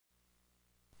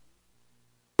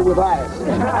with ice.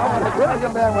 I want to tell you,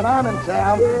 man, when I'm in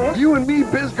town, you and me,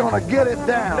 Biz, gonna get it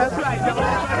down. That's right.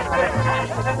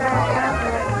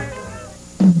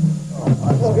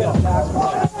 Let's get it, Max.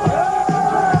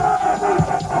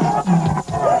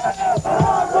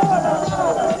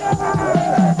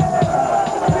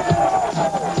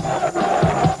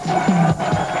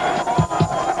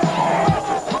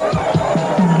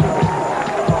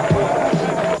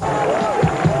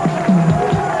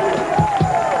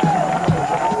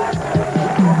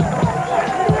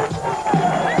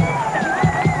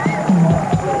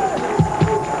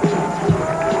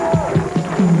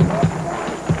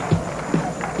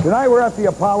 Tonight we're at the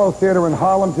Apollo Theater in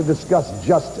Harlem to discuss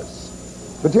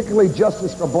justice, particularly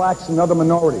justice for blacks and other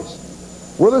minorities.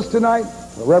 With us tonight,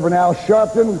 the Reverend Al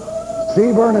Sharpton,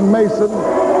 C. Vernon Mason,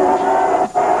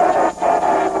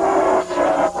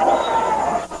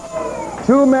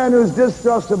 two men whose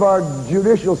distrust of our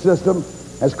judicial system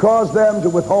has caused them to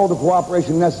withhold the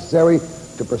cooperation necessary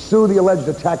to pursue the alleged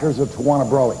attackers of Tawana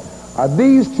Brawley. Are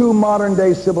these two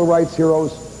modern-day civil rights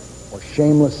heroes or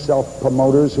shameless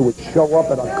self-promoters who would show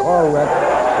up at a car wreck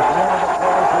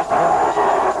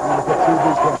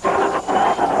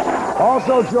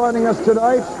Also joining us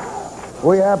tonight,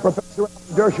 we have Professor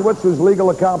Dershowitz, whose legal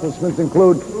accomplishments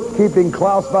include keeping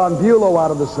Klaus von Bülow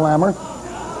out of the slammer.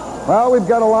 Well, we've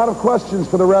got a lot of questions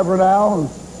for the Reverend Al and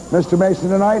Mr. Mason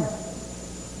tonight.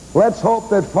 Let's hope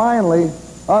that finally,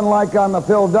 unlike on the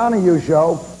Phil Donahue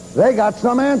show, they got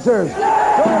some answers.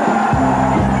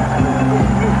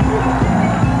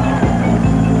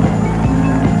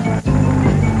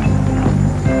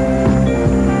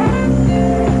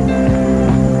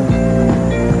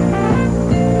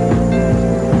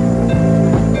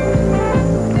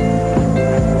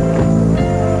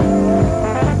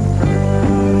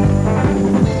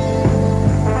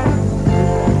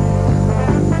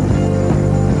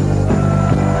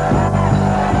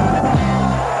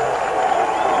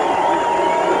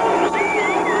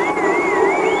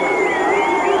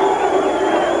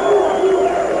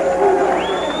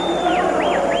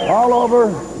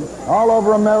 All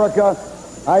over America,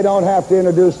 I don't have to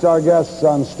introduce our guests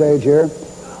on stage here.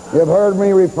 You've heard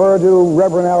me refer to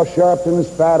Reverend Al Sharpton as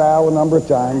Fat Al a number of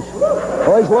times.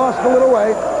 Well, he's lost a little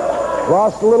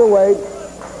weight,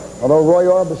 although Roy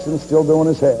Orbison's still doing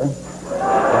his hair.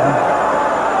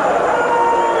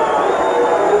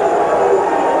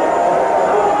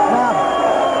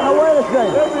 Now, wait a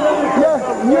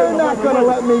second. You're not going to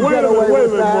let me get away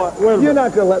with that. You're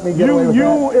not going to let me get away with that.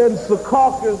 You and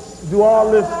Secaucus do all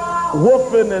this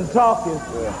whooping and talking.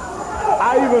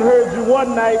 I even heard you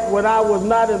one night when I was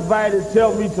not invited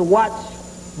tell me to watch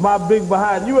my big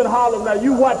behind. You in Harlem now,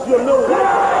 you watch your little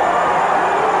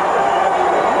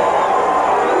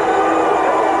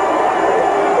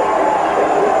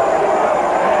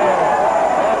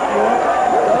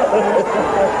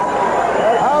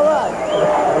All right.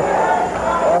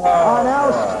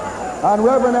 On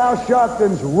Reverend Al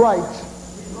Sharpton's right,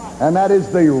 and that is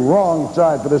the wrong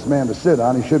side for this man to sit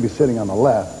on. He should be sitting on the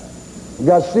left. We've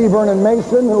got C. Vernon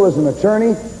Mason, who is an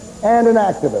attorney and an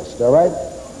activist, all right?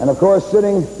 And, of course,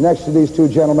 sitting next to these two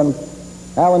gentlemen,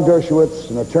 Alan Dershowitz,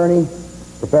 an attorney,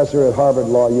 professor at Harvard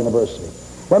Law University.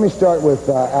 Let me start with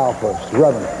Al first.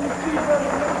 Reverend.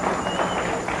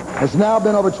 It's now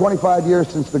been over 25 years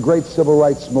since the great civil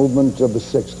rights movement of the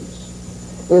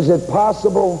 60s. Is it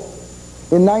possible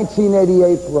in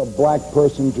 1988 for a black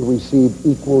person to receive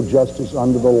equal justice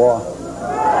under the law?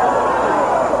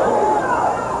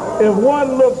 If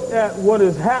one looks at what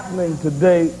is happening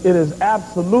today, it is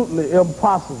absolutely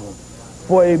impossible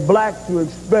for a black to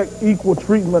expect equal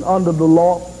treatment under the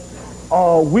law.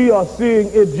 We are seeing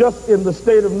it just in the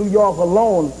state of New York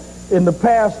alone. In the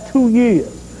past 2 years,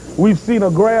 we've seen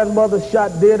a grandmother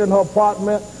shot dead in her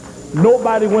apartment.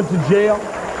 Nobody went to jail.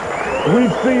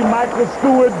 We've seen Michael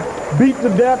Stewart beat to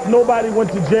death. Nobody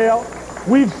went to jail.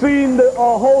 We've seen the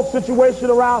whole situation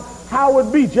around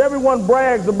Howard Beach. Everyone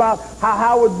brags about how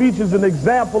Howard Beach is an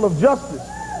example of justice.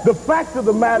 The fact of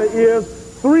the matter is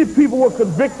 3 people were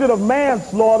convicted of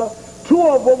manslaughter. 2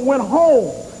 of them went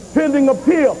home pending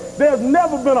appeal. There's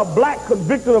never been a black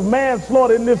convicted of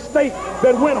manslaughter in this state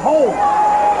that went home.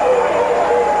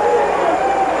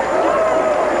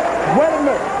 Wait a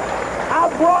minute. I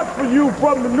brought for you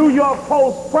from the New York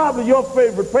Post, probably your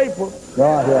favorite paper,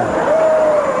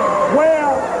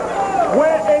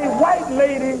 where a white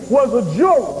lady was a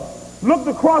juror, looked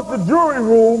across the jury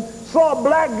room, saw a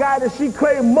black guy that she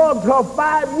claimed mugged her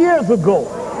 5 years ago.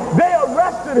 They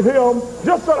arrested him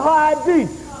just on her ID.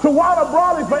 Tawana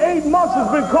Brawley for 8 months has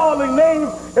been calling names,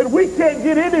 and we can't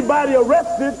get anybody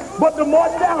arrested but the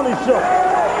Morton Downey show.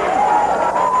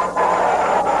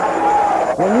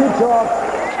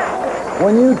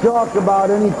 when you talk about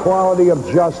inequality of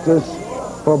justice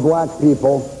for black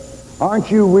people, aren't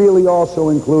you really also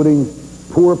including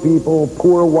poor people,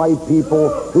 poor white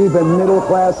people, even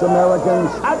middle-class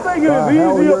Americans? I think it is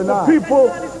easier for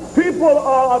people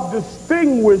are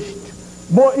distinguished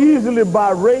more easily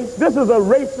by race. This is a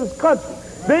racist country.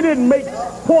 They didn't make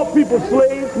poor people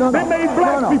slaves. They made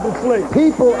black people slaves.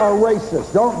 People are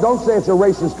racist. Don't say it's a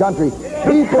racist country.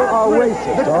 People are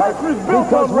racist, all right?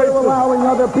 Because we're allowing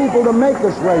other people to make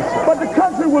us racist. But the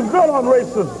country was built on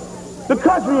racism. The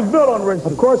country was built on racism.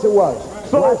 Of course it was.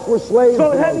 Blacks were slaves.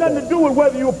 So it had nothing to do with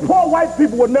whether you were poor. White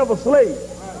people were never slaves.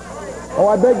 Oh,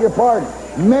 I beg your pardon.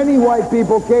 Many white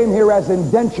people came here as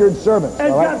indentured servants.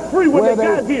 And got free when they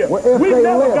got here. We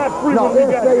never got free when we got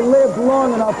here. If they lived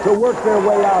long enough to work their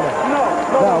way out of it. No.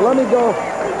 Now, let me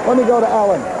go to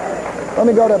Alan. Let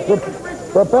me go to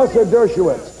Professor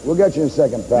Dershowitz. We'll get you in a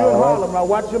second, pal. You're in Harlem. Now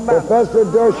watch your mouth. Professor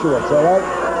Dershowitz, all right?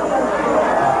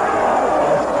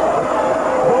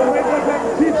 Don't wait for that to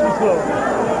teach you so.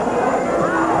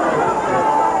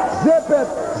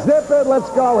 Zip it, let's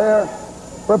go here.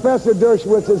 Professor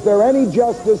Dershowitz, is there any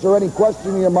justice or any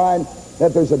question in your mind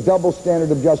that there's a double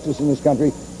standard of justice in this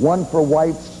country, one for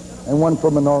whites and one for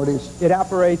minorities? It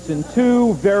operates in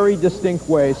two very distinct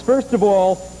ways. First of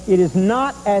all, it is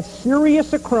not as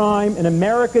serious a crime in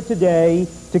America today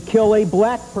to kill a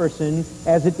black person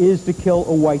as it is to kill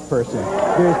a white person.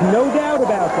 There's no doubt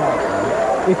about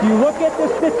that. If you look at the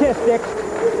statistics,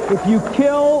 if you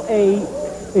kill a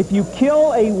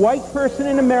white person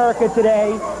in America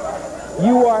today,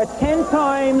 you are 10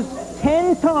 times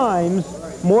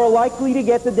more likely to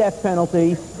get the death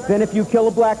penalty than if you kill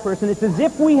a black person. It's as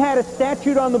if we had a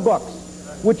statute on the books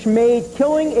which made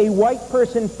killing a white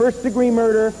person first-degree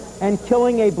murder and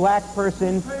killing a black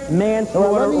person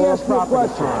manslaughter or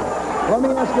property crime. Let me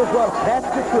ask you a question. That's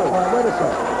the truth. All right, wait a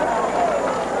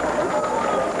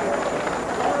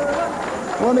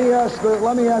second.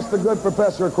 Let me ask the good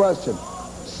professor a question.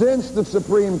 Since the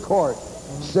Supreme Court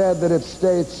said that if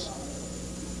states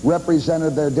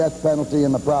represented their death penalty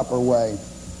in the proper way,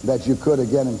 that you could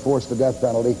again enforce the death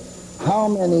penalty, how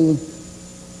many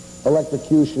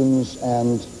electrocutions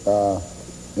and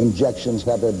injections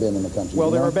have there been in the country? Well,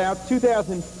 there are about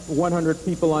 2,100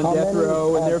 people on death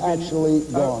row, and there have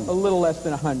been a little less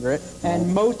than 100,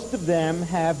 and most of them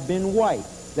have been white.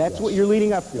 That's what you're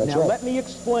leading up to. That's now, right. Let me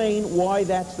explain why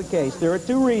that's the case. There are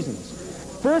two reasons.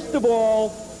 First of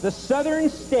all, the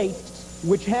southern states,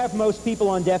 which have most people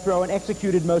on death row and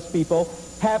executed most people,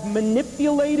 have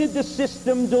manipulated the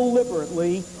system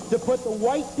deliberately to put the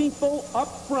white people up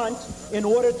front in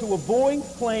order to avoid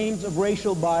claims of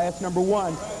racial bias, number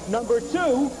one. Number two,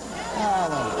 that's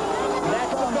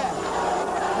the fact.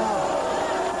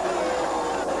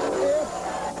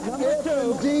 If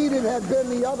indeed it had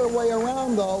been the other way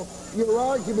around, though, your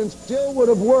argument still would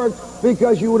have worked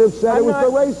because you would have said it was the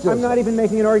racism. I'm not even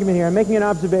making an argument here. I'm making an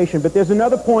observation. But there's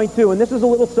another point, too, and this is a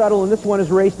little subtle, and this one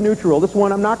is race neutral. This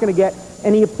one I'm not going to get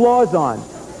any applause on.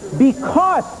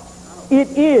 Because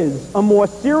it is a more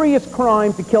serious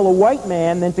crime to kill a white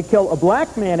man than to kill a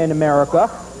black man in America,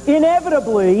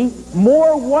 inevitably,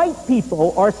 more white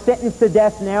people are sentenced to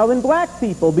death now than black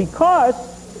people, because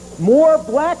more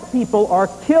black people are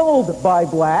killed by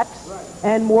blacks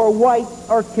and more whites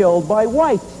are killed by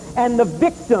whites. And the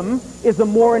victim is a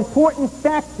more important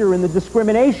factor in the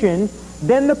discrimination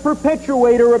than the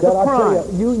perpetuator of the crime. I'll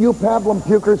tell you pablum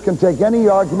pukers can take any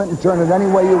argument and turn it any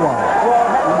way you want.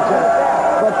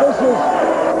 But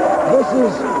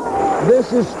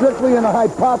this is strictly an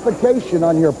hypothecation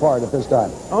on your part at this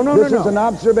time. Oh, no, This is an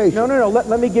observation. No.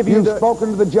 Let me give you You've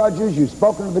spoken to the judges. You've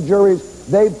spoken to the juries.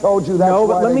 They've told you that's No,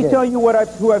 why but let me tell you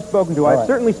who I've spoken to. I've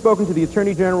certainly spoken to the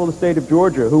Attorney General of the state of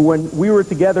Georgia, who, when we were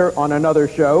together on another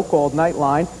show called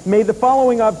Nightline, made the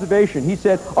following observation. He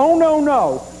said, "Oh,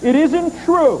 no, it isn't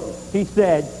true," he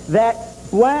said, "that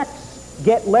blacks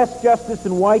get less justice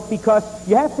than white, because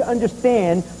you have to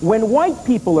understand, when white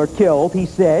people are killed," he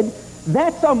said,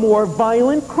 "that's a more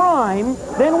violent crime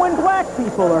than when black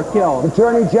people are killed." The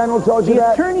Attorney General told you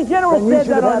that? The Attorney General said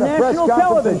that on national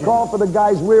television. And call for the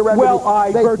guy's rear end. Well,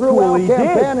 I virtually did. They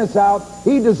threw Al Campanis out.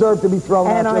 He deserved to be thrown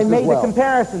out and just I made as well. the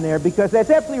comparison there, because that's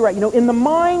absolutely right. You know, in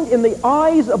the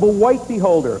eyes of a white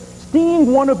beholder,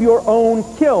 seeing one of your own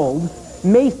killed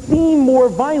may seem more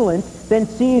violent than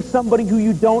seeing somebody who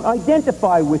you don't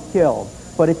identify with killed.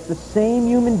 But it's the same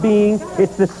human being,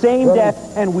 it's the same death,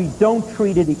 and we don't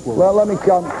treat it equally. Well, let me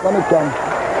come.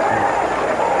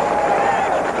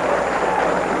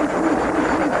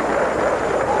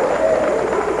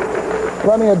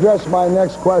 Let me address my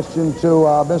next question to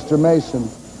Mr. Mason.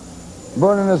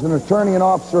 Vernon, as an attorney and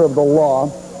officer of the law,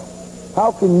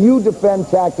 how can you defend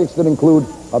tactics that include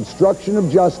obstruction of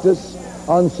justice,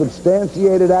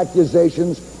 unsubstantiated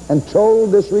accusations, and total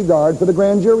disregard for the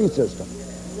grand jury system?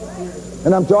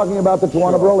 And I'm talking about the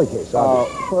Tawana Brawley case.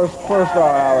 First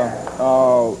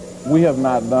Alan, we have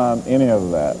not done any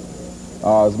of that.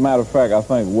 As a matter of fact, I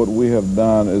think what we have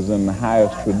done is in the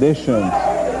highest traditions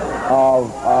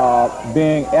of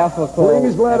being ethical.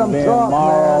 Please let and him being talk,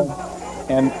 moral.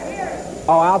 man.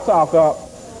 I'll talk up.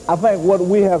 I think what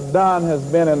we have done has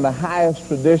been in the highest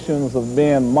traditions of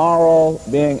being moral,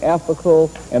 being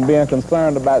ethical, and being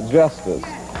concerned about justice.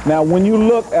 Now, when you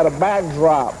look at a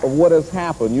backdrop of what has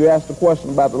happened, you asked a question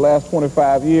about the last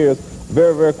 25 years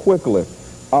very, very quickly.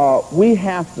 We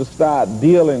have to start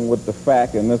dealing with the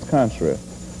fact in this country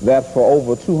that for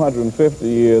over 250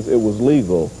 years it was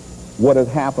legal what had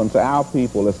happened to our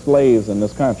people as slaves in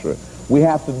this country. We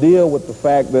have to deal with the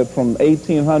fact that from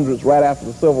 1800s, right after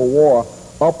the Civil War,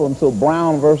 up until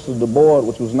Brown versus Du Bois,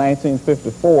 which was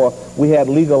 1954, we had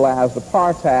legalized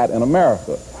apartheid in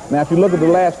America. Now, if you look at the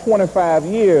last 25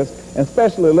 years, and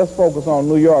especially let's focus on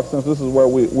New York since this is where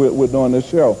we're doing this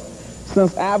show.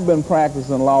 Since I've been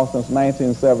practicing law since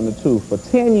 1972, for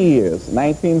 10 years,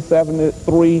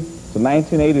 1973 to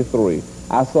 1983,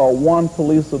 I saw one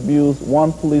police abuse,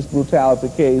 one police brutality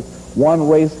case, one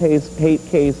race hate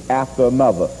case after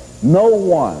another. No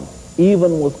one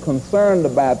even was concerned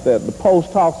about that. The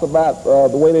Post talks about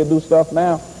the way they do stuff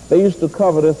now. They used to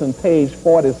cover this in page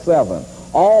 47,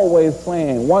 always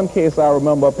saying, one case I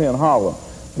remember up here in Harlem,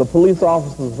 the police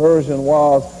officer's version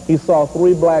was he saw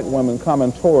 3 black women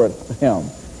coming toward him.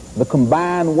 The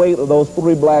combined weight of those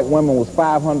 3 black women was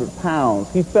 500 pounds.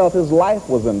 He felt his life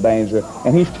was in danger,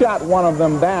 and he shot one of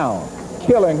them down,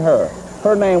 killing her.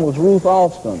 Her name was Ruth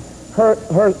Alston. Her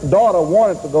daughter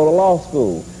wanted to go to law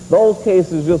school. Those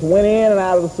cases just went in and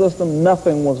out of the system.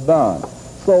 Nothing was done.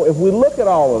 So if we look at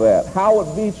all of that,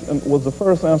 Howard Beach was the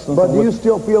first instance. But do you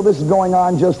still feel this is going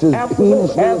on just as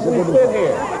heinously as it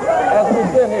did? As we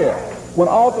sit here, when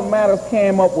Alton Matters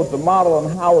came up with the model on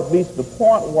Howard Beach, the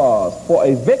point was for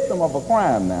a victim of a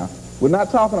crime now, we're not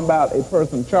talking about a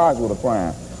person charged with a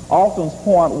crime. Alton's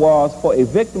point was for a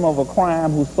victim of a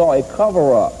crime who saw a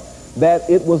cover-up, that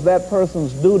it was that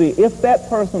person's duty, if that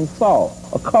person saw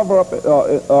a cover-up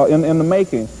in the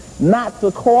making, not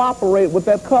to cooperate with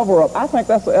that cover-up. I think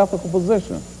that's an ethical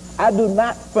position. I do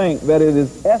not think that it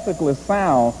is ethically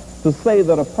sound to say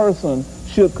that a person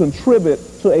should contribute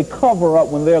to a cover-up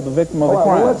when they're the victim of a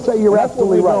crime. Well, let's say you're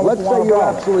absolutely right. Let's say you're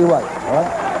absolutely right. All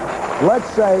right? Let's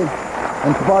say,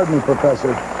 and pardon me,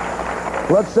 Professor,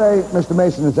 let's say Mr.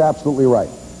 Mason is absolutely right,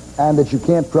 and that you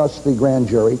can't trust the grand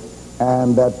jury,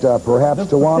 and that perhaps this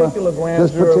Tawana, particular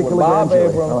grand jury with Bob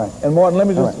Abrams, and Morton, let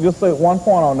me just say one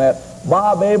point on that.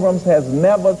 Bob Abrams has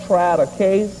never tried a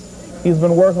case. He's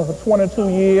been working for 22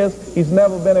 years. He's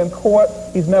never been in court.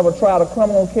 He's never tried a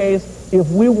criminal case. If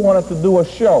we wanted to do a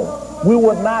show, we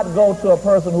would not go to a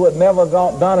person who had never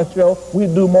done a show.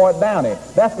 We'd do Morton Downey.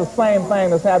 That's the same thing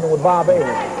that's happened with Bob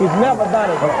Abrams. He's never done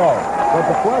it before. But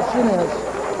the question is,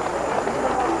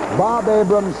 Bob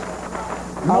Abrams,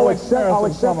 I'll accept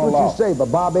what you say,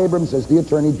 but Bob Abrams is the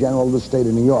Attorney General of the state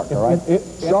of New York, all right?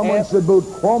 Someone should boot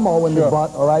Cuomo in the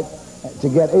butt, all right, to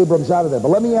get Abrams out of there. But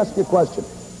let me ask you a question.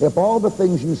 If all the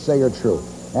things you say are true,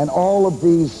 and all of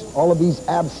these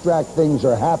abstract things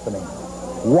are happening,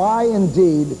 why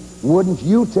indeed wouldn't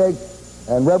you take,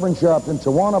 and Reverend Sharpton,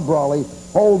 Tawana Brawley,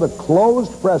 hold a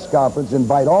closed press conference,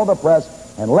 invite all the press,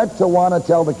 and let Tawana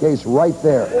tell the case right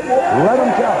there? Let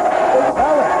him tell it.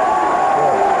 Tell it.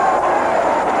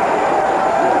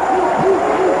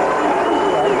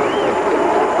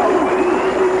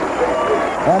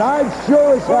 And I'd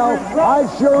sure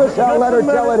as hell let her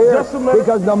tell it here,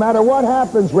 because no matter what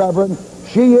happens, Reverend,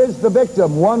 she is the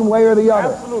victim, one way or the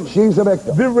other. Absolutely. She's a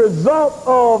victim. The result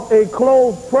of a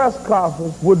closed press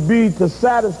conference would be to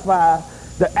satisfy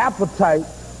the appetite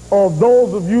of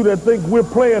those of you that think we're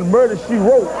playing Murder, She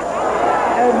Wrote,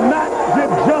 and not get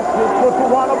justice for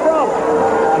Tawana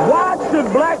Brawley. Why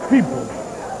should black people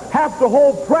have to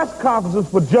hold press conferences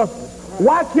for justice?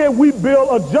 Why can't we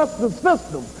build a justice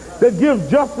system that gives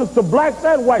justice to blacks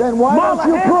and whites? Then why don't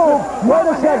you prove? Wait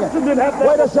a second. She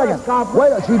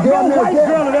damn near white did.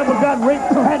 girl that ever got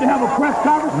raped had to have a press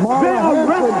conference. They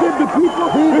arrested the people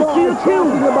that she accused.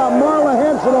 Talking about Marla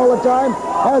Hanson all the time,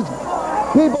 as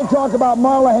people talk about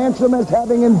Marla Hanson as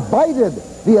having invited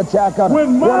the attack on her.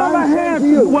 When Marla Hanson,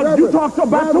 you talked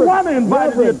about Tawana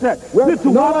invited the attack. Did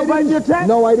Tawana invite the attack?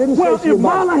 No, I didn't say she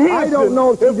invited. I don't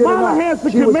know if she did or not. Marla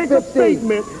Hanson can make a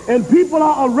statement and people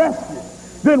are arrested,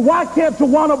 then why can't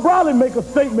Tawana Brawley make a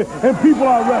statement and people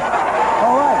are arrested?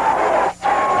 All right.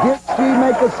 Did she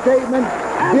make a statement?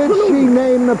 Absolutely. Did she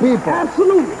name the people?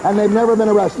 Absolutely. And they've never been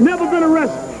arrested? Never been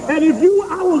arrested. And if you,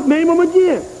 I will name them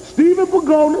again. Stephen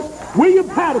Pagonis, William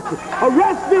Patterson.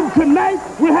 Arrest them tonight.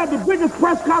 We'll have the biggest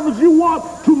press conference you want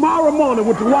tomorrow morning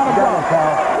with the water bottle.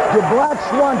 Do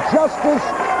blacks want justice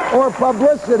or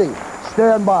publicity?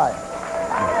 Stand by.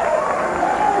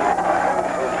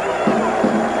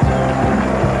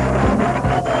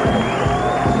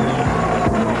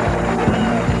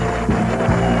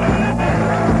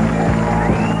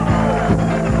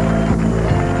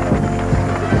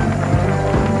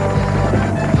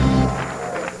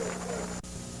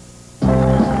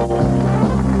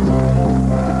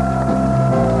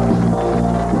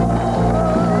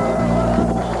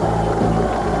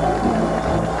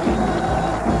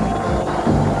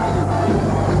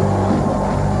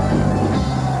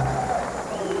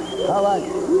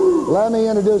 Let me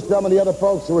introduce some of the other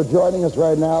folks who are joining us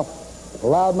right now.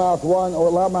 Loudmouth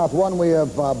one, we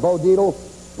have Bo Dietl,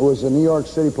 who is a New York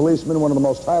City policeman, one of the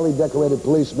most highly decorated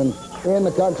policemen in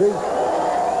the country.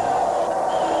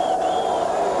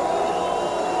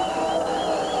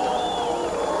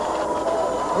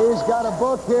 He's got a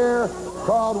book here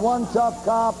called One Tough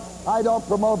Cop. I don't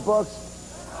promote books.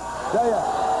 Tell ya.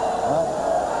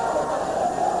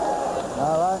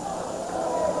 All right.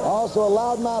 Also,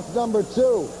 loudmouth number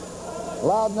two.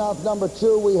 Loudmouth number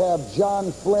two, we have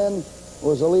John Flynn,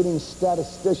 who is a leading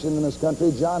statistician in this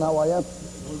country. John, how are you?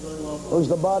 Who's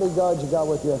the bodyguard you got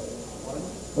with you?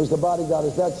 Who's the bodyguard?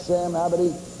 Is that Sam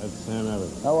Abity? That's Sam Abity.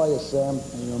 How are you, Sam? How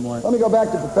you doing, Mark? Let me go back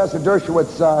to Professor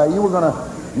Dershowitz. You were going to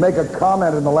make a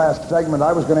comment in the last segment.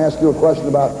 I was going to ask you a question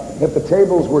about if the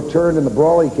tables were turned in the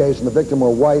Brawley case and the victim were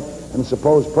white and the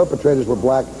supposed perpetrators were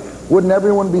black, wouldn't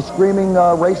everyone be screaming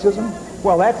racism?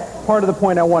 Well, that's part of the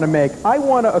point I want to make. I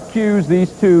want to accuse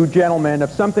these two gentlemen of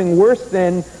something worse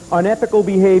than unethical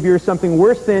behavior, something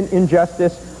worse than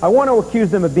injustice. I want to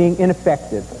accuse them of being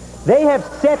ineffective. They have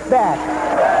set back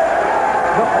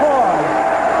the cause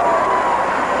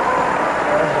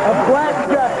of black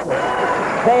justice.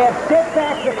 They have set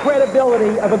back the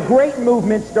credibility of a great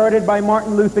movement started by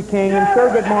Martin Luther King and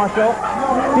Thurgood Marshall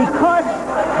because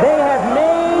they have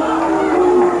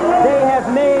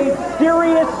made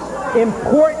serious,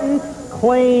 important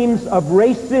claims of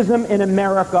racism in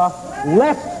America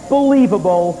less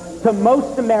believable to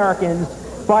most Americans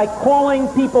by calling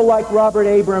people like Robert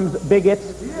Abrams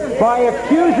bigots, by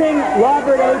accusing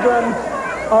Robert Abrams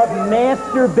of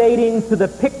masturbating to the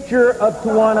picture of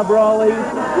Tawana Brawley,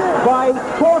 by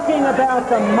talking about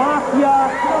the mafia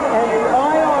and the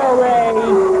IRA.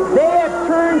 They have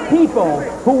turned people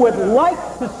who would like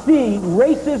to see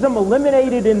racism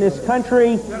eliminated in this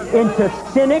country into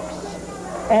cynics,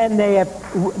 and they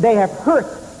have hurt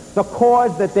the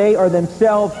cause that they are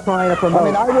themselves trying to promote. I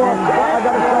mean, I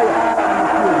got to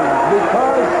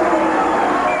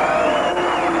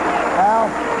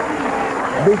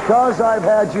say, because I've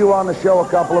had you on the show a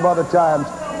couple of other times,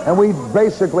 and we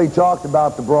basically talked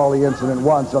about the Brawley incident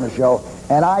once on the show,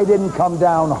 and I didn't come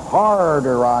down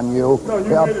harder on you. No, you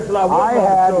made it till I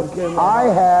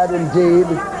had indeed,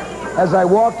 as I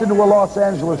walked into a Los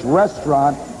Angeles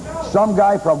restaurant, some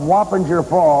guy from Wappinger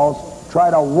Falls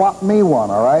tried to whop me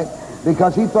one, all right?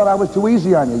 Because he thought I was too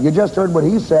easy on you. You just heard what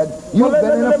he said. You've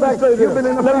been ineffective.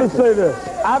 Let me say this.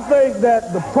 I think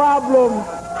that the problem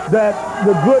that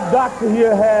the good doctor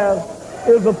here has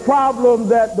is a problem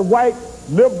that the white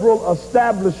liberal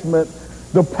establishment,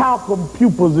 the Palcom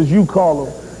pupils as you call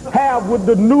them, have with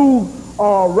the new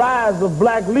rise of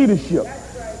black leadership.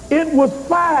 It was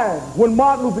fine when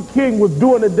Martin Luther King was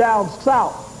doing it down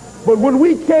south. But when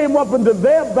we came up into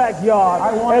their backyard,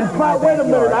 I want it in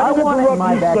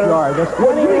my backyard.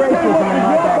 When we came up in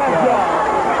your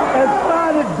backyard and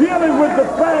started dealing with the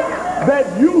fact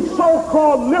that you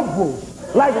so-called liberals,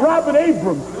 like Robert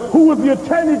Abrams, who was the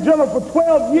Attorney General for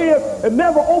 12 years and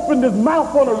never opened his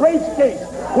mouth on a race case,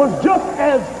 was just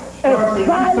as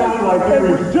silent, and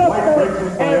was just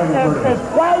as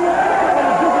quiet,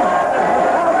 and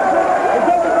as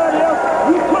everybody else.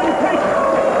 We couldn't take it.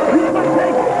 We couldn't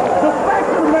take it. The fact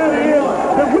of the matter is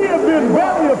that we have been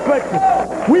very effective.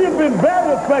 We have been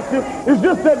very effective. It's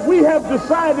just that we have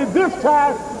decided this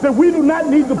time that we do not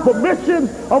need the permission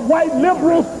of white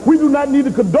liberals. We do not need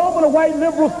the condolence of white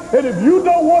liberals. And if you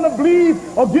don't want to bleed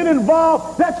or get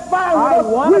involved, that's fine with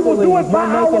us. We will do it by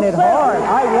ourselves. You're making it hard.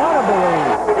 I want to believe.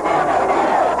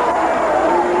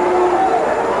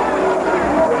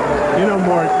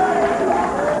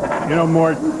 You know,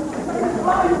 Mort,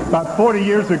 about 40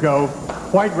 years ago,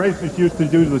 white racists used to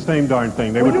do the same darn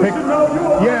thing. They would pick...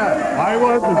 Yeah, I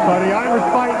wasn't, buddy. I was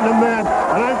fighting the men,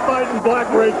 and I'm fighting black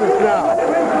racists now.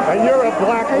 And you're a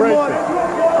black racist.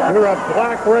 You're a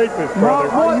black racist, brother.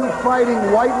 Are you fighting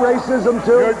white racism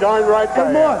too? You're darn right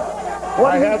I am.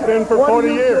 I have been for 40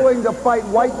 years. What are you doing to fight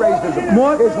white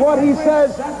racism?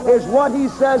 Is what he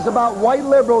says about white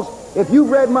liberals. If you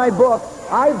read my book,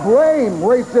 I blame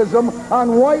racism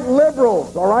on white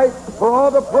liberals, all right, for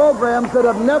all the programs that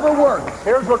have never worked.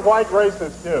 Here's what white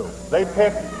racists do. They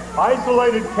pick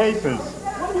isolated cases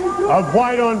of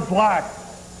white on black,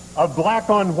 of black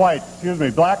on white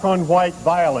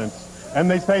violence, and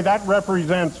they say that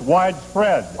represents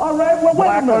widespread. All right, well, wait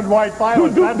black a minute. on white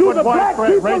violence. Do That's the what black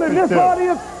widespread people in racists this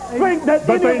audience think that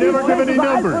But they never give any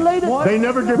numbers. They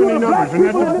never give any numbers, and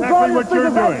that's exactly what you're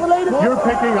doing. You're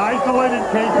picking isolated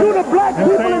cases. Do the black and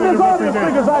people saying in that this it audience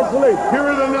think it's represents. isolated? Here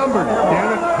are the numbers,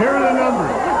 damn it. Here are the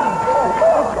numbers.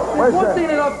 There's one thing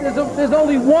that there's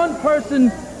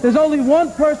only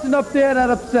one person up there that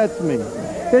upsets me.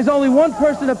 There's only one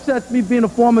person that upsets me being a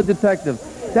former detective.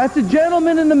 That's a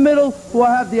gentleman in the middle who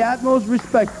I have the utmost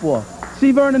respect for.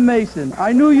 C. Vernon Mason.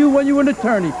 I knew you when you were an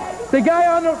attorney. The guy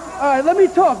on the... All right, let me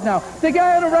talk now. The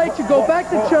guy on the right should go back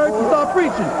to church and start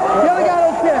preaching. The other guy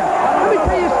don't care. Let me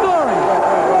tell you a story.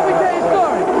 Let me tell you a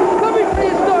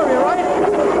story, all right?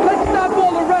 Let's stop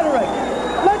all the rhetoric.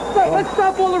 Let's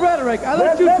stop all the rhetoric. I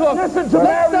let you talk. Listen to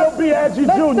Mario Biaggi Jr.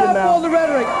 Let's stop now. all the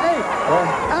rhetoric. Hey,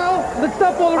 Al, let's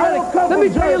stop all the rhetoric. Let me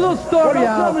tell you a little story,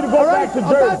 Al. Tell me to go all back right? to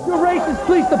Jersey. About your racist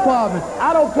police department.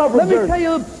 I don't cover Let me Jersey. tell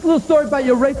you a little story about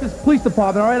your racist police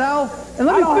department, all right, Al? And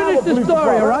let me finish the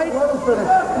story, all right?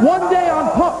 One day on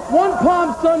one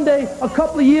Palm Sunday a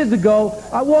couple of years ago,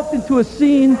 I walked into a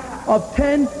scene of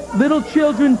 10 little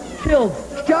children killed,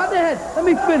 shot in the head. Let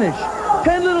me finish.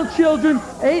 10 little children,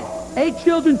 eight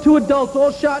children, 2 adults,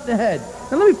 all shot in the head.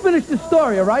 And let me finish the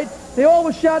story, all right? They all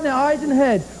were shot in their eyes and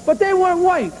head, but they weren't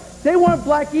white. They weren't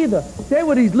black either. They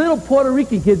were these little Puerto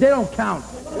Rican kids. They don't count.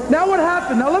 Now what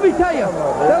happened? Now let me tell you.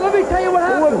 What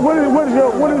happened.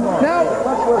 Now,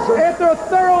 after a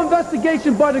thorough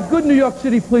investigation by the good New York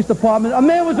City Police Department, a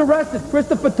man was arrested,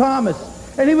 Christopher Thomas,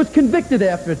 and he was convicted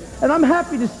after it. And I'm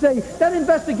happy to say that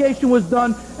investigation was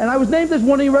done, and I was named as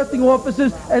one of the arresting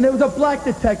officers, and it was a black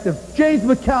detective, James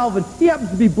McCalvin. He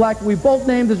happens to be black, and we both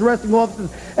named as arresting officers.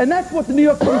 And that's what the New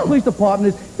York City Police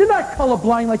Department is. They're not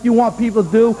colorblind like you want people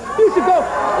to do. You should go,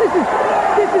 this is,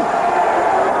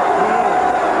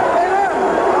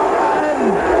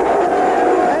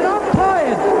 and I'm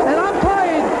tired, and I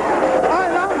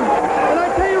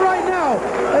tell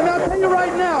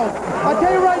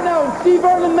you right now, if C.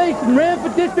 Vernon Mason ran for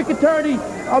district attorney,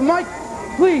 Mike,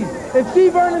 please, if C.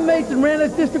 Vernon Mason ran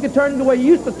as district attorney the way he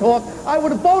used to talk, I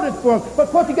would have voted for him. But of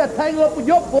course he got tangled up with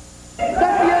your bull. That's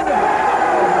the end of it.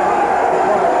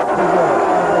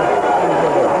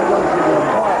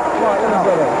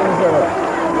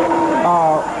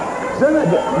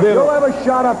 You'll have a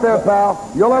shot up there, pal.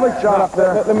 You'll have a shot up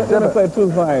there. Let me say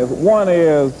 2 things. One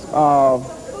is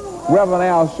Reverend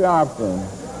Al Sharpton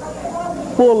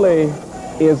fully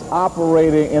is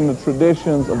operating in the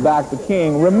traditions of Dr.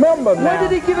 King. Remember now... When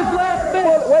did he give his last bit?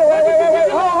 Wait.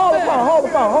 Hold the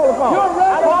phone. You're I'll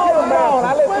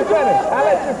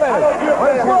let you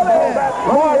finish.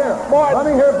 Martin, Let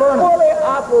me hear Vernon. fully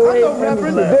operating in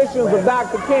the traditions of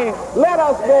Dr. King. Let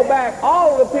us go back.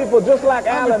 All of the people, just like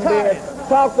Alan did,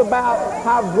 talked about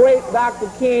how great Dr.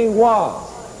 King was.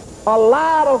 A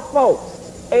lot of folks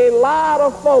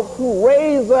who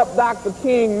raise up Dr.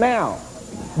 King now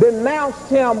denounced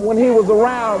him when he was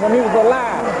around, when he was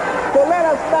alive. So let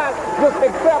us not just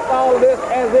accept all of this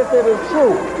as if it is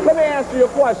true. Let me answer your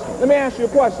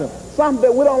question. Something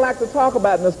that we don't like to talk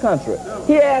about in this country.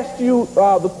 He asked you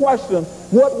the question,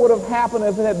 what would have happened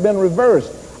if it had been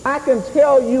reversed? I can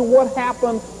tell you what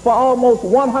happened for almost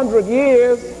 100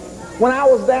 years. When I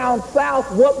was down south,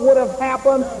 what would have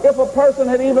happened if a person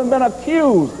had even been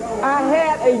accused? I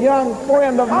had a young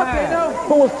friend of mine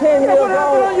who was 10 years old who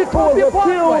was accused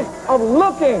of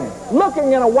looking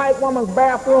in a white woman's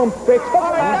bathroom. They took him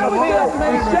out of the field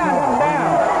and shot him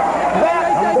down.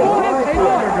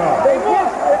 The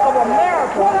history of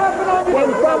America in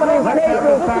some of these cases is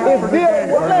dealing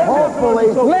with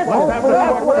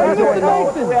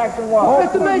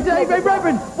Mr. Mason, hey,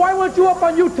 Reverend, why weren't you up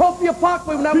on Utopia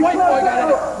Parkway when that white boy got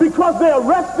it? Because they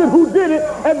arrested who did it,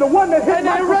 and the one that hit And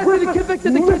they Michael arrested and Griffin,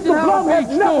 convicted the kids in Mr. Blum Howard has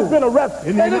Beach, never too. been arrested.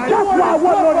 And That's why I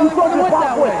wasn't on Utopia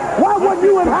Parkway. Why wasn't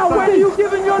you in Howard Where are Beach? you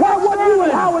giving your Why next wasn't you in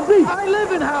sermon? Howard Beach? I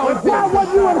live in Howard Beach. Why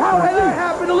wasn't you in Howard And I Beach?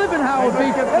 happen to live in Howard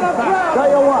Beach, and I'm proud. Tell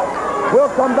you what, we'll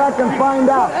come back and find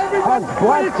out. Has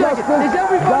black justice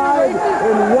died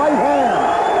in white hands?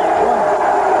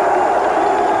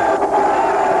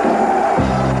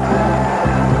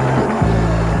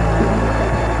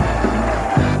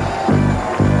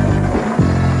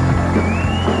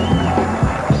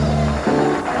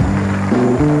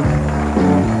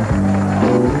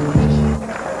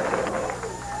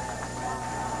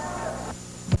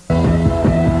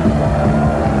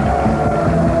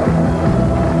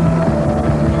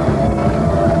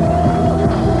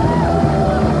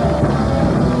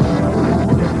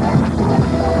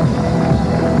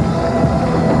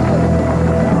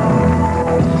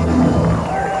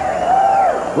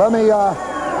 Let me,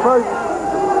 first,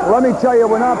 let me tell you,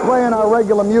 we're not playing our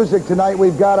regular music tonight.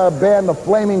 We've got our band, the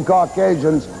Flaming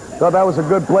Caucasians. Thought that was a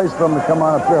good place for them to come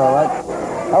on up here, all right?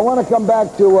 I want to come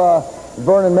back to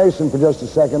Vernon Mason for just a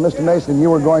second. Mr. Mason, you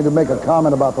were going to make a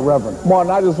comment about the Reverend.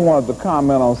 Martin, I just wanted to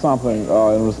comment on something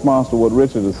in response to what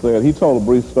Richard has said. He told a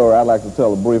brief story. I'd like to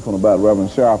tell a brief one about Reverend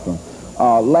Sharpton.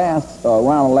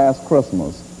 Around last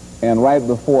Christmas, and right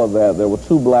before that, there were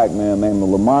two black men named the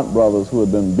Lamont brothers who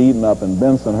had been beaten up in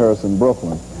Bensonhurst in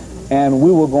Brooklyn. And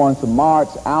we were going to march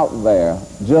out there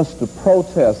just to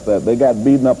protest that. They got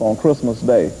beaten up on Christmas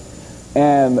Day.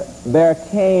 And there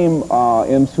came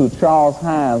into Charles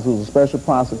Hines, who's a special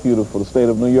prosecutor for the state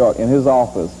of New York, in his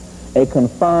office, a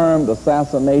confirmed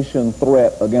assassination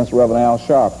threat against Reverend Al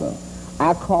Sharpton.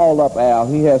 I called up Al.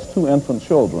 He has 2 infant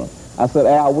children. I said,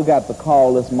 Al, we got to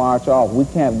call this march off. We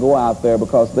can't go out there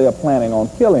because they are planning on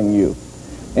killing you.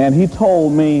 And he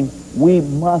told me, we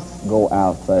must go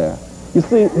out there. You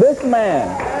see, this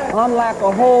man, unlike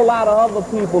a whole lot of other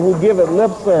people who give it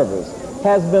lip service,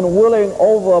 has been willing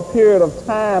over a period of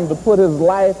time to put his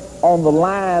life on the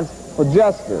lines for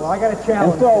justice. Well, I got a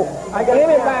challenge. And so,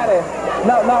 anybody,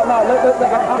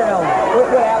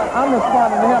 I'm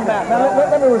responding to him now. Now,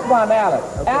 let me respond to Alan.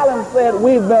 Okay. Alan said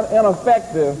we've been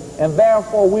ineffective, and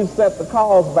therefore we've set the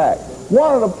cause back.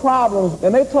 One of the problems,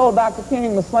 and they told Dr.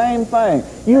 King the same thing,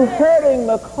 you're hurting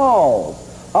the cause.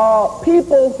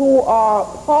 People who are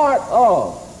part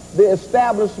of the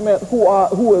establishment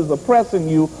who is oppressing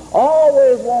you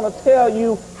always want to tell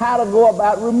you how to go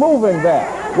about removing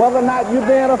that, whether or not you're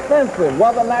being offensive,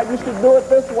 whether or not you should do it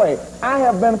this way. I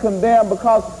have been condemned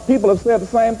because people have said the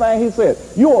same thing he said.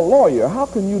 You're a lawyer. How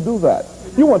can you do that?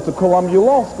 You went to Columbia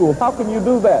Law School. How can you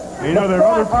do that? You know, there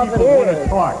are other people who want to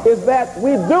talk. Is that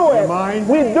we do it.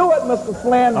 We do it, Mr.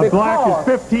 Flynn, because a black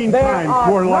is 15 times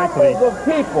more likely of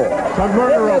people to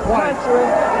murder a white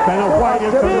than a white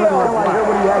is to murder a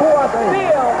black. Who are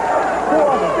still.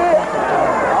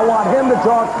 I want him to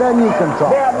talk, then you can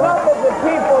talk. There are numbers of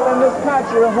people in this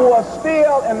country who are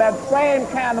still in that same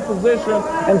kind of position,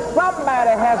 and somebody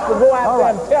has to go out there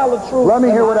and tell the truth. Let me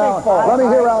hear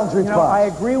Alan's response. You know, I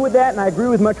agree with that, and I agree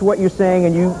with much of what you're saying,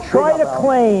 and you try to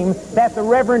claim that the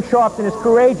Reverend Sharpton is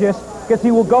courageous because he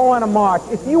will go on a march.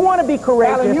 If you want to be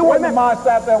courageous... Alan, you wouldn't have marched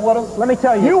out there with us. Let me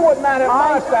tell you. You would not have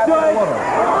marched out there with us.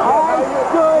 I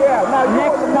stood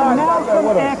next to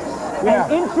Malcolm X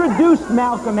and introduced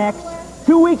Malcolm X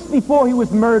 2 weeks before he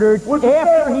was murdered,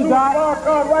 after he got...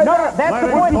 No, that's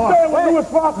the point. You're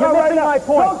missing my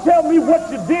point. Don't tell me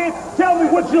what you did. Tell me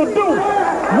what you'll do.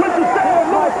 Would you stand with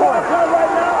Louis Farrakhan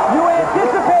right now? You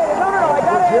anticipated. No, I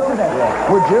got to answer that.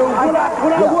 Would you?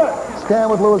 Would I what? Stand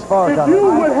with Louis Farrakhan. If you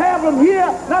would have him here,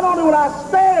 not only would I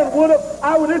stand with him,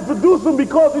 I would introduce him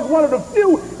because he's one of the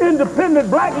few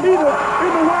independent black leaders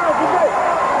in the world today.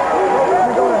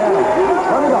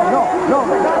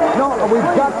 No, we've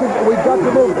got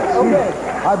to move this. Okay.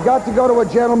 I've got to go to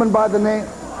a gentleman by the name,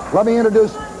 let me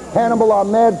introduce Hannibal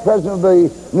Ahmed, president of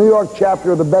the New York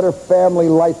chapter of the Better Family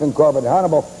Life Incorporated.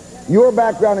 Hannibal, your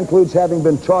background includes having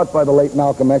been taught by the late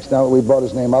Malcolm X, now that we've brought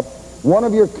his name up. One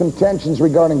of your contentions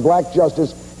regarding black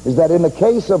justice is that in the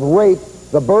case of rape,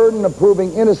 the burden of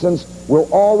proving innocence will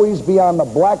always be on the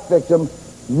black victim,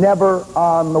 never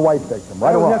on the white victim. Right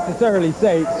I don't necessarily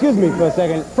say, excuse me for a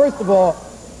second. First of all,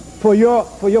 for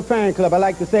your fan club, I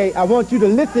like to say, I want you to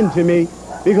listen to me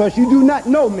because you do not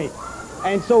know me.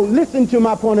 And so listen to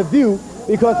my point of view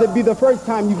because it'd be the first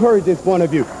time you've heard this point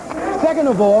of view. Second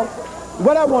of all,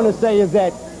 what I want to say is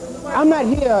that I'm not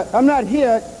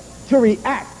here to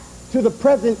react to the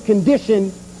present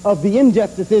condition of the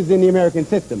injustices in the American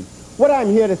system. What I'm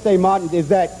here to say, Martin, is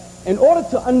that in order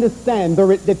to understand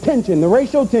the tension, the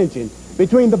racial tension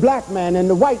between the black man and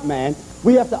the white man,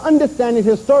 we have to understand it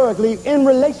historically in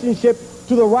relationship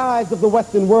to the rise of the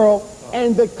Western world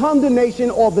and the condemnation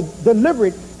or the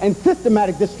deliberate and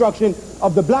systematic destruction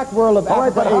of the black world of Africa. All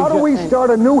right, but how do we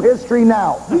start a new history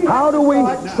now? How do we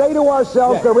say to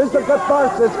ourselves, there is a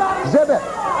catharsis, Zibit?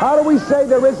 How do we say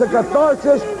there is a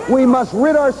catharsis? We must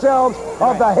rid ourselves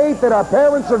of the hate that our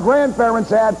parents or grandparents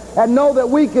had and know that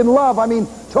we can love. I mean,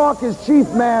 talk is cheap,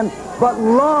 man, but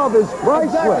love is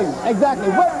priceless.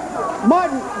 Exactly.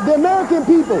 Martin, the American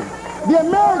people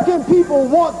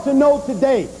want to know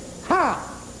today, how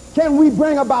can we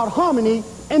bring about harmony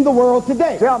in the world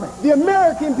today? Tell me. The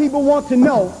American people want to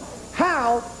know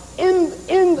how, in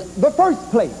the first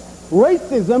place,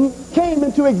 racism came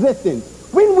into existence.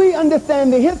 When we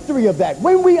understand the history of that,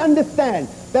 when we understand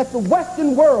that the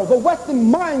Western world, the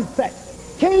Western mindset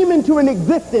came into an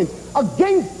existence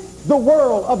against the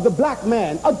world of the black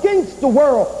man, against the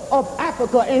world of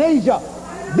Africa and Asia,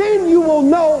 then you will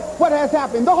know what has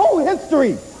happened. The whole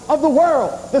history of the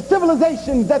world, the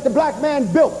civilizations that the black man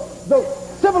built, the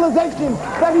civilizations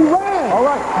that he ran. All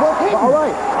right,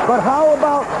 but how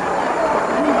about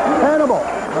Hannibal,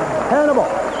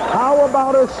 how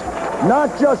about us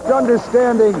not just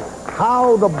understanding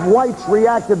how the whites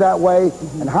reacted that way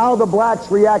and how the blacks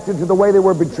reacted to the way they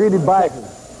were treated by it.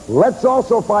 Let's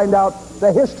also find out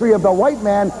the history of the white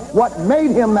man, what made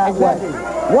him that way.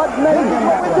 What made him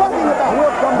that way.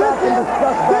 We'll come back and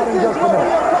discuss that in just a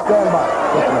minute. Stand by.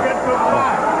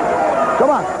 Come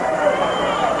on.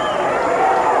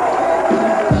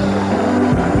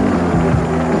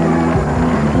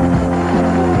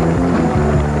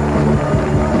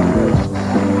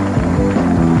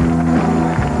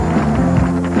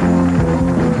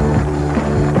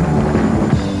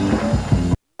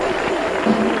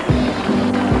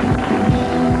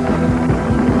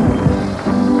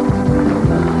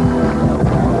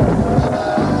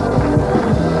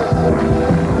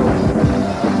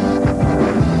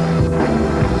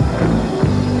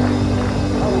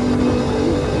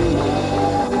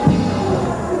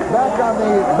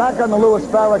 Back on the Louis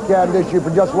Farrakhan issue for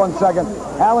just 1 second.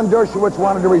 Alan Dershowitz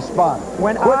wanted to respond.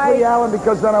 Quickly, Alan,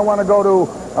 because then I want to go to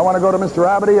Mr.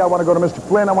 Abity, I want to go to Mr.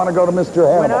 Flynn, I want to go to Mr.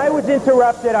 Hannibal. When I was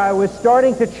interrupted, I was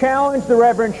starting to challenge the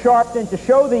Reverend Sharpton to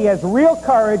show that he has real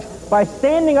courage by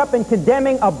standing up and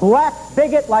condemning a black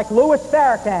bigot like Louis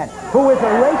Farrakhan, who is a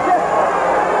racist,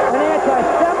 an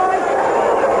anti-Semite,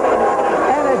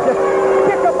 and a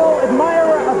despicable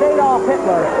admirer of Adolf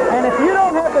Hitler. And if you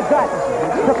don't have the guts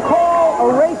to call a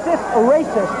racist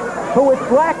who is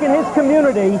black in his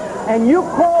community, and you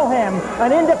call him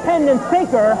an independent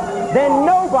thinker, then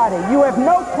nobody, you have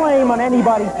no claim on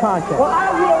anybody's conscience. Well, I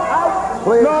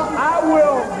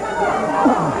will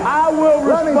respond.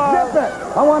 Let me zip it.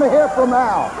 I want to hear from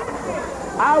Al.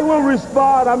 I will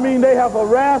respond. I mean, they have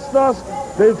harassed us.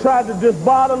 They've tried to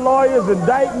disbar the lawyers,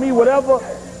 indict me, whatever.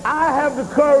 I have the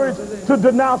courage to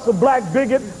denounce a black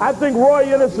bigot. I think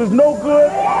Roy Innes is no good,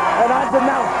 and I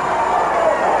denounce him.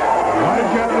 Why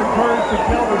did you have the courage to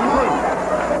tell the truth?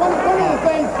 One of the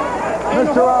things,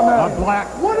 Mr. Ahmed.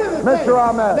 One of the things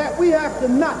that we have to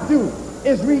not do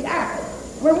is react.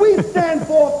 When we stand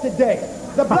forth today,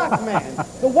 the black man,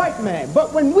 the white man,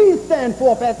 but when we stand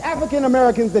forth as African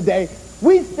Americans today,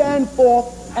 we stand forth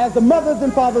as the mothers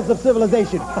and fathers of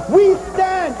civilization. We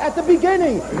stand at the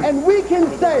beginning, and we can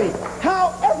say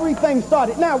how everything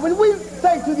started. Now, when we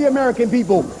say to the American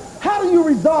people, how do you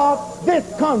resolve this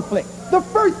conflict? The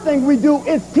first thing we do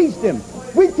is teach them.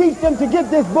 We teach them to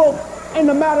get this book in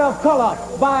the matter of color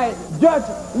by Judge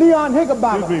Leon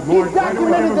Higginbotham. He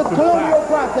documented the colonial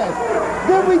process.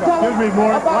 Then we tell them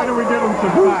about Bruce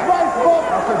Rice's book,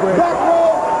 Black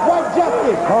Road, White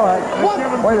Justice. All right.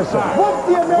 Wait a second. Once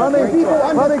the American people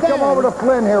understand... Let me come over to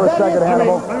Flynn here a second,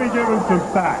 Hannibal. Let me give him some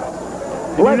facts.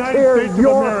 Let's hear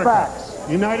your facts.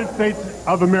 United States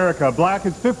of America, a black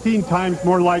is 15 times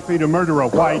more likely to murder a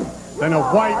white than a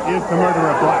white is to murder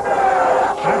a black.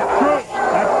 That's true.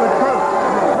 That's the truth.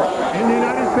 In the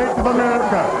United States of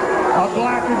America, a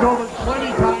black is over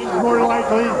 20 times more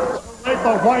likely to rape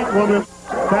a white woman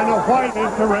than a white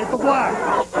is to rape a black.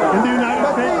 In the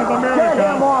United States of America,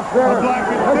 a black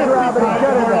is 50 times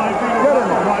more likely to rape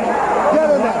a white. Get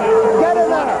in there. Get in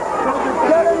there.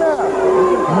 Get in there.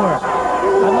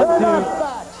 They're not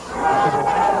facts.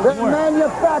 They're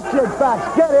manufactured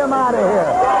facts. Get him out of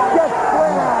here. Get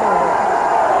Flynn out of here.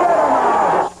 Get him out of here.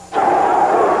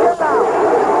 Get out.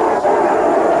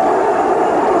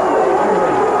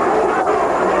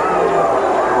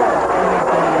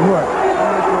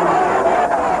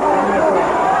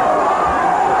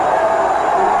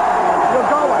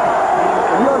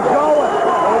 You're going.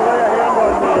 You're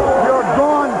going. You're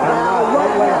gone now.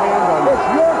 Right now. It's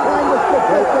your kind of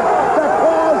statistics that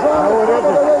cause all the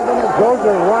trouble there is in this. Those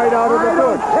are right out of the book. I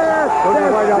don't care.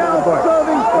 They're right out of the book.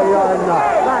 self-serving statistics. They are not.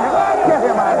 Get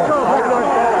him out of here.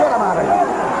 Get him out of here.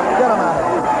 Get him out of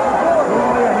here.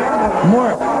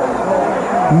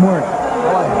 Mort.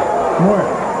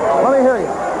 Let me hear you.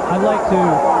 I'd like to...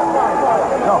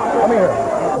 No, let me hear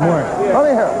it. Mort. Let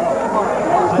me hear it.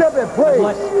 Zip it, please.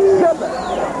 Zip it.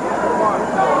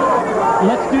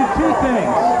 Let's do two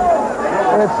things.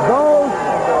 It's those...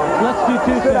 Let's do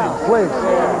two Sit down, please.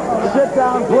 Sit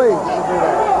down, please.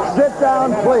 Sit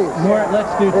down, please. Mort,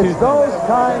 let's do two It's those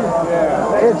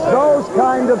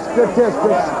kind of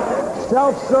statistics,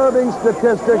 self-serving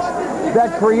statistics,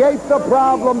 that create the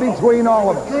problem between all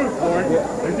of us.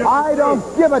 I don't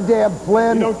give a damn,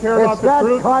 Flynn. It's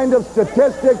that kind of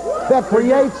statistic that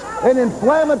creates an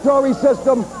inflammatory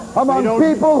system among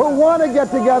people who want to get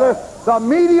together. The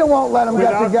media won't let them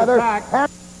get together.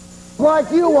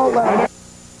 like you won't let him.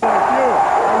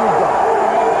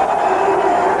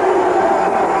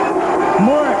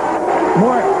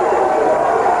 Mort.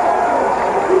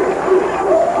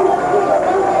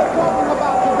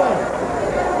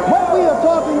 What we are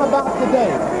talking about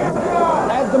today,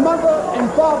 as the mother and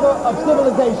father of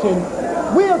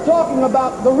civilization, we are talking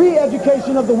about the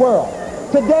re-education of the world.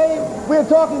 Today, we're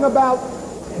talking about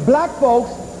black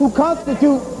folks who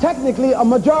constitute technically a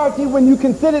majority when you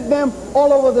consider them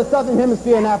all over the southern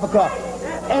hemisphere in Africa,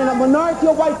 and a minority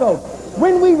of white folks.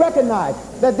 When we recognize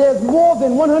that there's more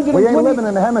than 120... We ain't living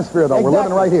in the hemisphere, though. Exactly. We're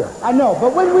living right here. I know,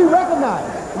 but when we recognize,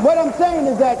 what I'm saying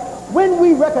is that when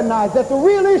we recognize that the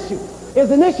real issue is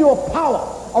an issue of power,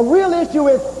 a real issue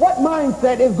is what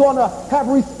mindset is going to have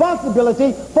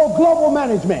responsibility for global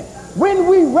management. When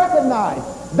we recognize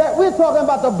that we're talking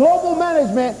about the global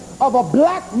management of a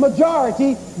black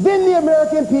majority, then the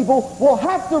American people will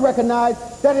have to recognize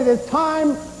that it is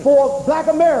time for black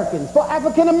Americans, for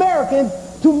African Americans,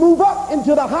 to move up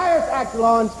into the highest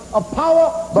echelons of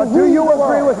power. But do you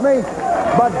agree with me?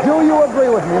 But do you agree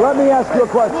with me? Let me ask you a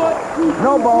question.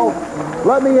 No, Bo.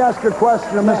 Let me ask a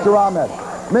question to Mr. Ahmed.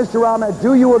 Mr. Ahmed,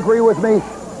 do you agree with me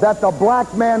that the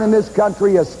black man in this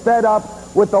country is fed up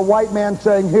with the white man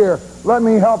saying, here, let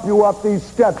me help you up these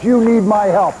steps. You need my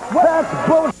help. That's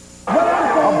bullshit. A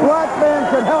black man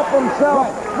can help himself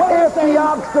if the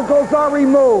obstacles are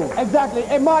removed. Exactly.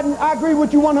 And Martin, I agree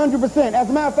with you 100%. As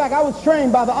a matter of fact, I was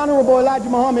trained by the Honorable Elijah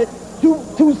Muhammad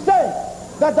to say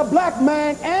that the black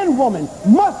man and woman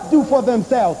must do for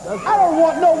themselves. I don't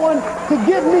want no one to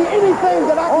give me anything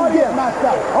that I can give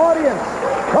myself. Audience,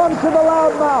 come to the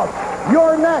loudmouth.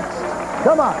 You're next.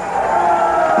 Come on.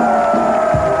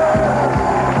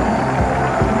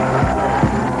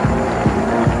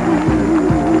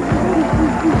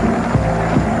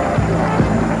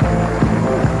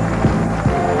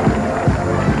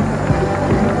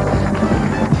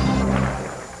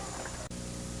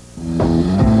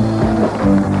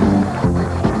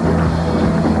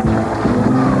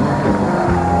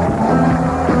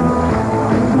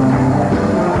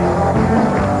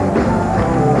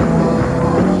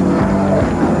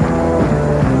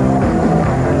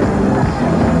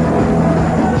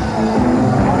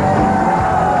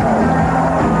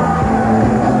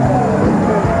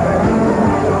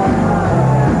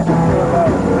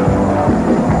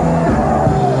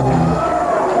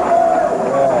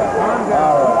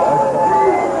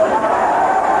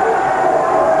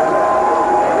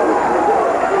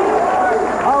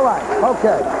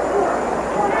 Okay.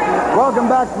 Welcome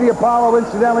back to the Apollo.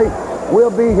 Incidentally, we'll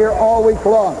be here all week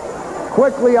long.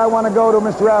 Quickly, I want to go to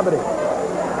Mr. Abity.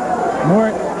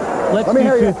 Mort, let's do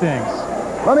two things.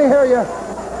 Let me hear you.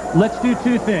 Let's do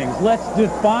two things. Let's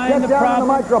define the Get down on the problem.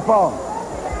 microphone.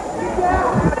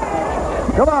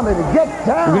 Come on, baby, get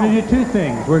down. We're going to do two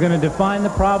things. We're going to define the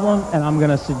problem, and I'm going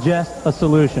to suggest a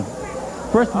solution.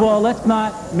 First of all, let's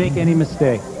not make any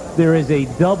mistake. There is a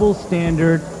double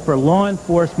standard for law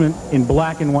enforcement in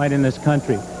black and white in this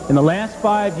country. In the last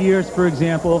 5 years, for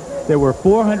example, there were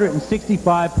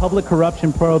 465 public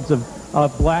corruption probes of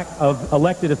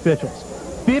elected officials.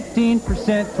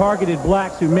 15% targeted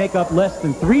blacks who make up less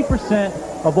than 3%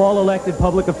 of all elected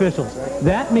public officials.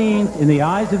 That means, in the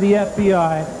eyes of the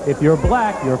FBI, if you're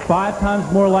black, you're 5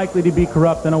 times more likely to be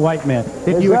corrupt than a white man.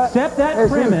 If you accept that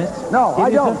premise... No,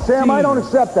 I don't. Sam, I don't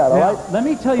accept that, all right? Let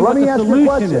me tell you what the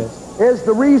solution is. Is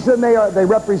the reason they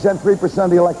represent 3%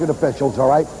 of the elected officials, all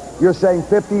right? You're saying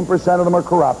 15% of them are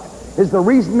corrupt. Is the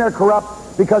reason they're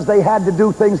corrupt because they had to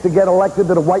do things to get elected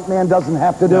that a white man doesn't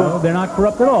have to do? No, they're not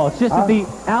corrupt at all. It's just that the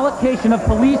allocation of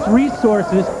police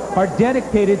resources are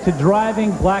dedicated to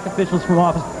driving black officials from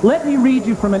office. Let me read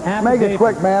you from an affidavit. Make it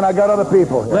quick, man. I got other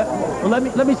people here.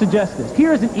 Let me suggest this.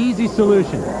 Here's an easy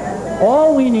solution.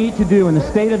 All we need to do in the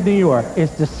state of New York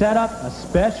is to set up a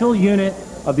special unit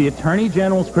of the Attorney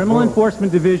General's Criminal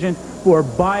Enforcement Division for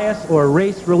bias or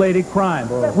race-related crime.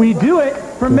 We do it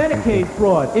for Medicaid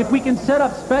fraud. If we can set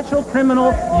up special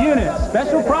criminal units,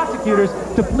 special prosecutors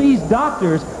to please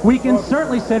doctors, we can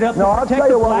certainly set up to protect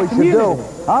the black community.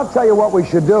 I'll tell you what we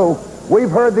should do. We've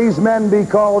heard these men be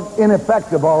called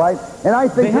ineffective, all right? And I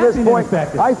think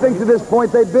to this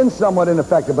point they've been somewhat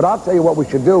ineffective. But I'll tell you what we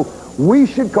should do. We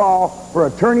should call for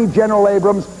Attorney General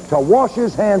Abrams to wash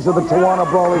his hands of the Tawana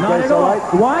Brawley case, all right?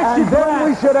 Why should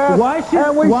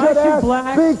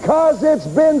blacks? Because it's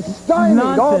been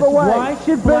stymied all the way. Why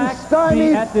should blacks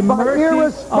be at the mercy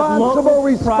irresponsible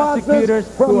responses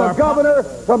from the governor,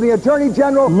 from the Attorney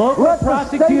General? Local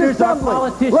prosecutors are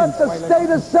politicians. Let the state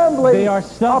assembly they are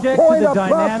subject to the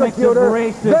dynamics of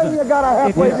racism. Then you got a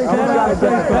halfway if you set up a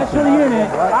special unit,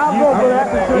 I'll go for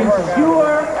that.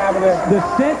 ensure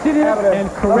the sensitive and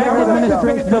correct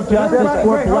administration of justice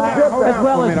for blacks as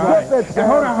well as whites.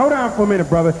 Hold on for a minute,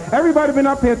 brother. Everybody been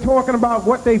up here talking about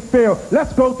what they feel.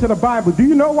 Let's go to the Bible. Do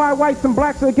you know why whites and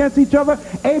blacks are against each other?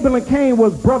 Abel and Cain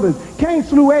was brothers. Cain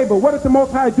slew Abel. What did the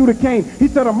Most High do to Cain? He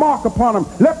set a mark upon him.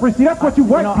 Leprosy. That's what you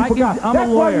white people got. I'm a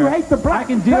lawyer. That's why you hate the blacks. I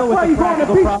can deal with the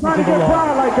practical problems of the law.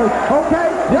 Like us, okay?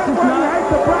 That's why you hate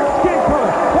the black skin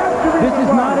color. This is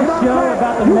not a show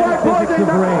about the metaphysics of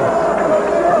race.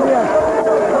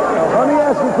 Let me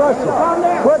ask you a question.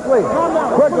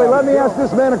 Quickly, let me ask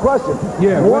this man a question.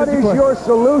 Yeah, what is your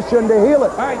solution to heal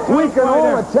it? We can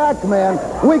all attack, man.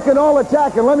 We can all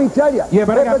attack, and let me tell you. Yeah,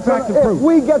 but I got facts and proof. If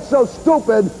we get so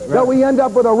stupid that we end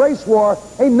up with a race war,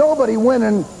 ain't nobody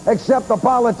winning except the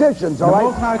politicians, all right? The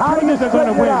Most High children are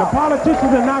going to win. The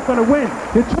politicians are not going to win.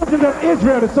 The children of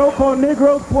Israel, the so-called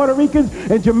Negroes, Puerto Ricans,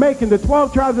 and Jamaicans, the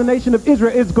 12 tribes of the nation of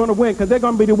Israel is going to win because they're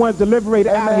going to be the ones that liberate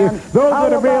out here. Those are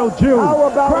the real Jews.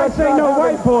 Christ ain't no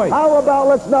white boy. How about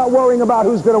let's not worrying about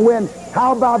who's going to win?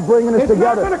 How about bringing us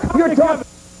together? You're talking,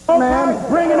 man.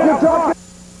 Bringing it apart.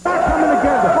 Not coming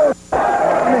together.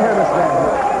 Let me hear this man.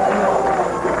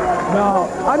 Now,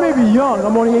 I may be young,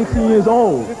 I'm only 18 years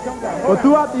old, but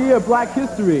throughout the year of black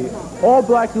history, all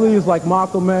black leaders like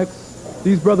Malcolm X,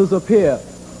 these brothers up here,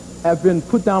 have been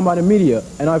put down by the media,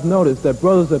 and I've noticed that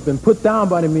brothers that have been put down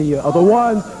by the media are the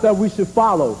ones that we should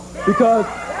follow, because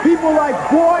people like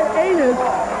Boy Anus,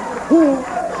 who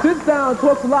sits down and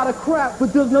talks a lot of crap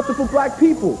but does nothing for black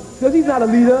people, because he's not a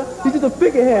leader, he's just a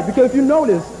figurehead, because if you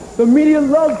notice, the media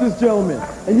loves this gentleman,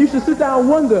 and you should sit down and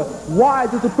wonder, why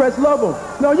does the press love him?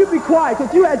 No, you be quiet,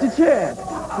 because you had your chance.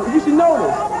 You should know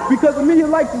this, because the media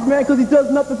likes this man because he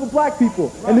does nothing for black people.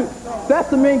 And that's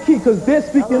the main key, because they're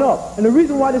speaking up. And the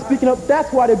reason why they're speaking up,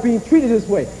 that's why they're being treated this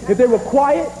way. If they were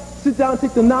quiet, sit down and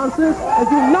take the nonsense, and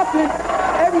do nothing,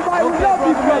 everybody would love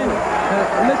these brothers.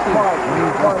 Listen, let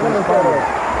me say this.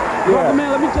 Brother man,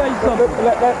 let me tell you something.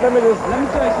 Let me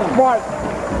tell you something. Mark,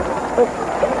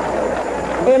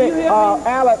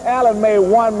 Alan made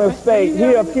one mistake.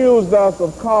 He accused us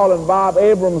of calling Bob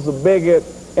Abrams a bigot,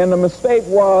 and the mistake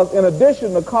was, in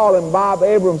addition to calling Bob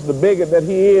Abrams the bigot that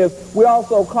he is, we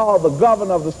also called the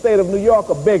governor of the state of New York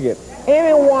a bigot.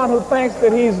 Anyone who thinks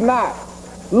that he's not,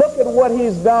 look at what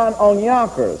he's done on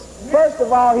Yonkers. First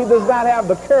of all, he does not have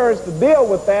the courage to deal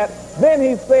with that. Then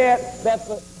he said that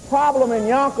the problem in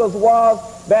Yonkers was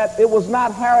that it was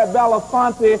not Harry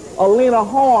Belafonte or Lena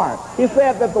Horne. He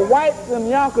said that the whites in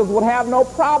Yonkers would have no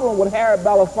problem with Harry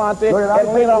Belafonte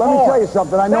and Lena Horne. Let me tell you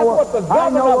something. I know a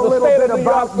little bit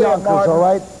about Yonkers, all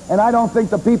right? And I don't think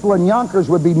the people in Yonkers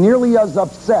would be nearly as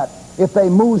upset if they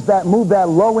moved that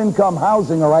low-income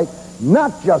housing, all right,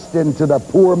 not just into the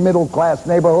poor middle-class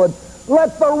neighborhood.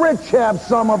 Let the rich have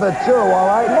some of it, too, all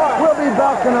right? We'll be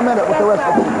back in a minute with the rest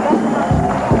of it.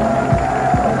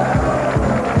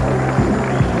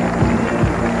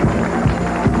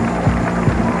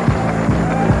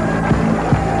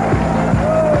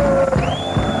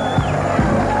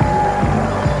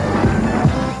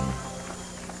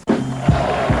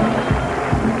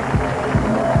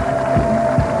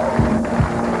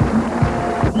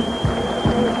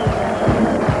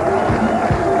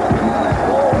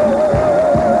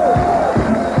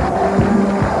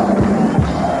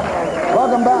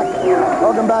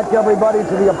 Everybody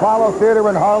to the Apollo Theater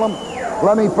in Harlem.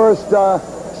 Let me first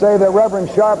say that Reverend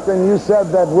Sharpton, you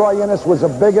said that Roy Innis was a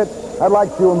bigot. I'd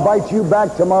like to invite you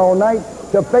back tomorrow night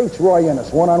to face Roy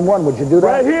Innis one-on-one. Would you do that?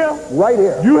 Right here? Right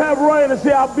here. You have Roy Innis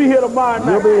here. I'll be here tomorrow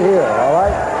night. You'll be here, all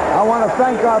right? I want to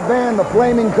thank our band, the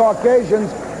Flaming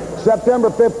Caucasians. September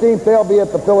 15th, they'll be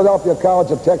at the Philadelphia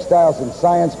College of Textiles and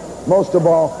Science. Most of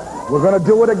all, we're going to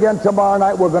do it again tomorrow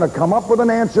night. We're going to come up with an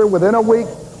answer within a week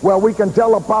where we can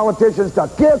tell the politicians to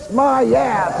kiss my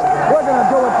ass. We're going to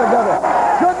do it together.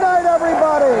 Good night,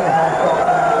 everybody.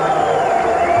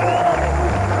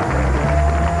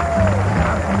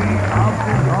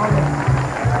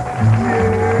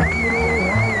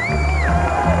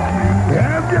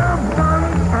 Have your fun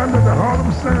under the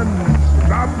Harlem sun.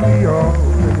 Stop me all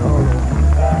in Harlem.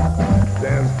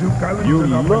 There's two colors. You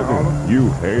love it. You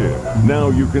hate it. Now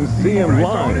you can see him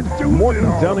live. Morton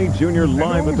Downey Jr.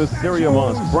 live at the Syria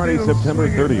Mosque Friday, September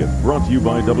 30th. Brought to you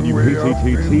by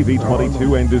WPTT TV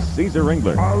 22 and to Caesar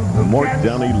Engler. Morton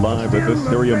Downey live at the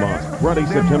Syria Mosque Friday,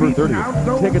 September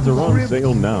 30th. Tickets are on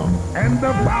sale now. And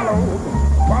the follow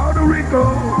Puerto Rico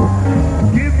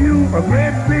give you a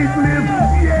great big lift.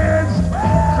 Yes,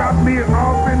 drop me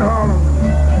off in Harlem.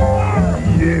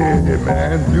 Yeah,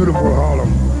 man, beautiful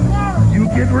Harlem. You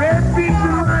get red beans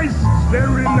and rice,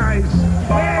 very nice.